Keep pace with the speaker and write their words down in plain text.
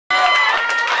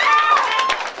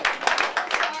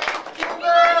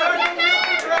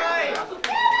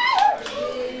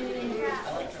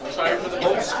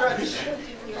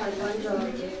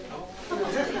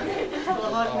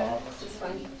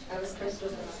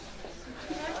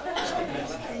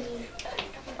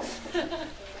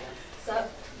So,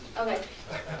 okay.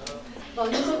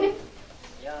 Volume's okay?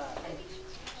 Yeah.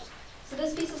 So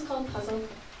this piece is called Puzzle.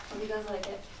 Hope you guys like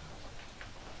it.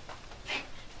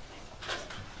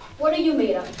 What are you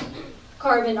made of?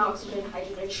 Carbon, oxygen,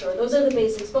 hydrogen, sure, those are the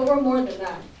basics, but we're more than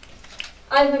that.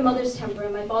 I have my mother's temper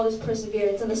and my father's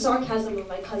perseverance and the sarcasm of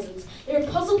my cousins. There are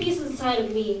puzzle pieces inside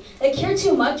of me that care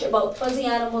too much about fuzzy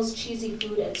animals, cheesy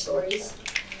food, and stories.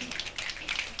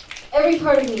 Every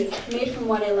part of me made from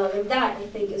what I love, and that, I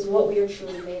think, is what we are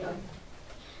truly made of.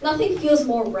 Nothing feels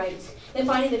more right than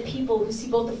finding the people who see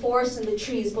both the forest and the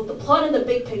trees, both the plot and the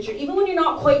big picture, even when you're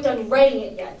not quite done writing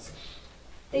it yet.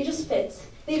 They just fit.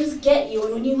 They just get you,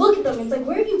 and when you look at them, it's like,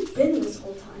 where have you been this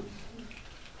whole time?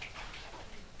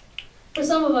 For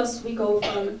some of us, we go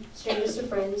from strangers to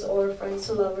friends, or friends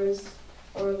to lovers,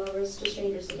 or lovers to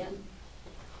strangers again.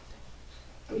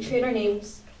 We trade our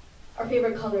names, our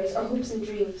favorite colors, our hopes and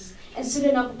dreams, and soon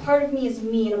enough, a part of me is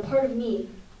me, and a part of me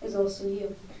is also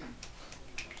you.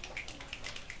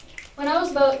 When I was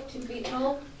about 2 feet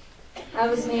tall, I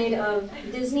was made of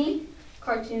Disney,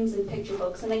 cartoons, and picture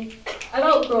books, and I've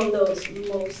outgrown those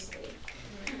mostly.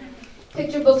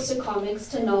 Picture books to comics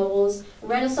to novels,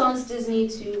 Renaissance Disney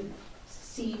to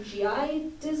CGI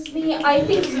Disney. I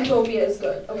think Zootopia is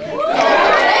good, okay?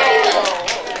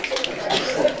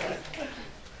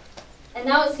 And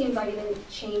now it seems like it didn't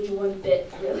change one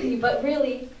bit, really, but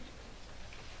really,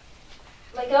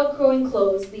 like outgrowing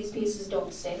clothes, these pieces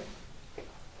don't stay.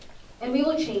 And we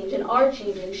will change, and are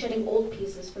changing, shedding old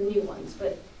pieces for new ones,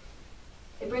 but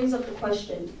it brings up the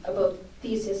question about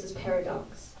Theseus's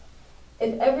paradox.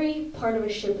 If every part of a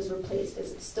ship is replaced,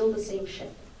 is it still the same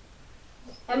ship?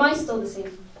 Am I still the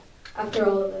same after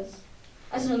all of this?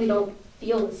 I certainly don't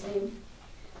feel the same.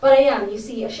 But I am, you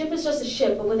see, a ship is just a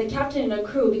ship, but with a captain and a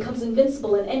crew, it becomes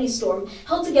invincible in any storm,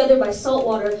 held together by salt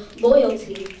water,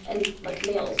 loyalty, and like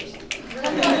nails or something.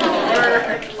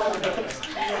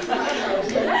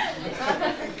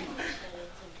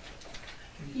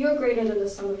 You're greater than the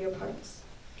sum of your parts.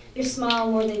 Your smile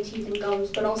more than teeth and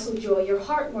gums, but also joy. Your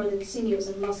heart more than sinews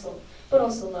and muscle, but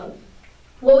also love.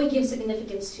 What we give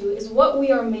significance to is what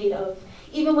we are made of,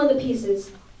 even when the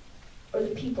pieces, or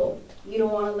the people you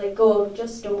don't want to let go of,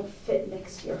 just don't fit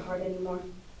next to your heart anymore.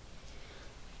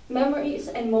 Memories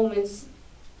and moments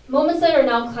that are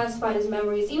now classified as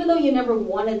memories, even though you never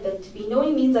wanted them to be,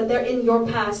 knowing means that they're in your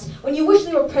past. When you wish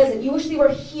they were present, you wish they were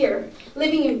here,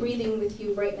 living and breathing with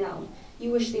you right now.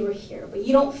 You wish they were here, but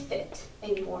you don't fit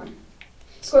anymore.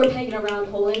 Square peg in a round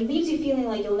hole, and it leaves you feeling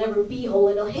like you'll never be whole,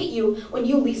 and it'll hit you when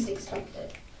you least expect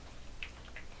it.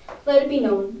 Let it be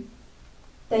known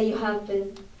that you have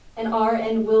been, and are,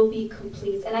 and will be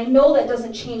complete. And I know that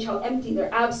doesn't change how empty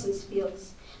their absence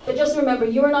feels. But just remember,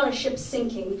 you are not a ship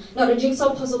sinking, not a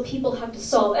jigsaw puzzle people have to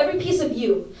solve. Every piece of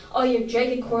you, all your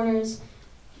jagged corners,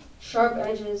 sharp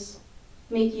edges,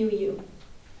 make you you.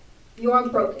 You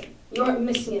aren't broken. You aren't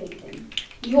missing anything.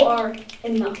 You are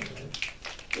enough.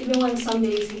 Even when some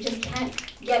days you just can't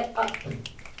get up.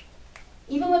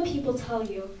 Even when people tell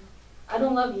you, I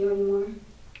don't love you anymore.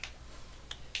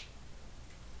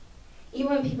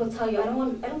 Even when people tell you, I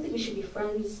don't think we should be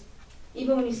friends.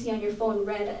 Even when you see on your phone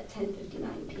red at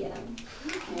 10:59 p.m.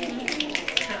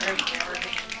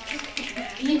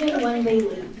 Even when they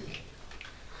leave.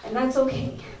 And that's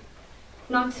okay.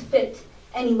 Not to fit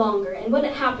any longer. And when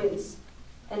it happens,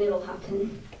 and it'll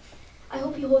happen, I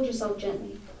hope you hold yourself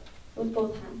gently, with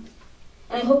both hands.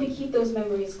 And I hope you keep those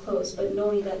memories close, but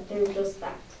knowing that they're just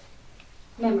that.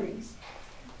 Memories.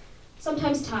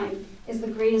 Sometimes time is the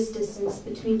greatest distance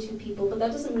between two people, but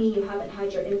that doesn't mean you haven't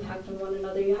had your impact on one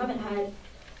another.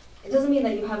 It doesn't mean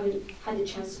that you haven't had the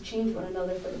chance to change one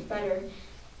another for the better.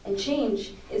 And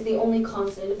change is the only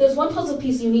constant. If there's one puzzle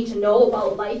piece you need to know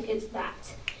about life, it's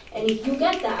that. And if you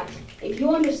get that, if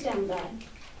you understand that,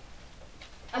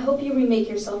 I hope you remake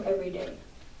yourself every day.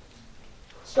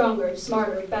 Stronger,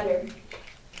 smarter, better.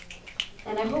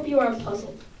 And I hope you aren't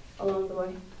puzzled along the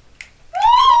way.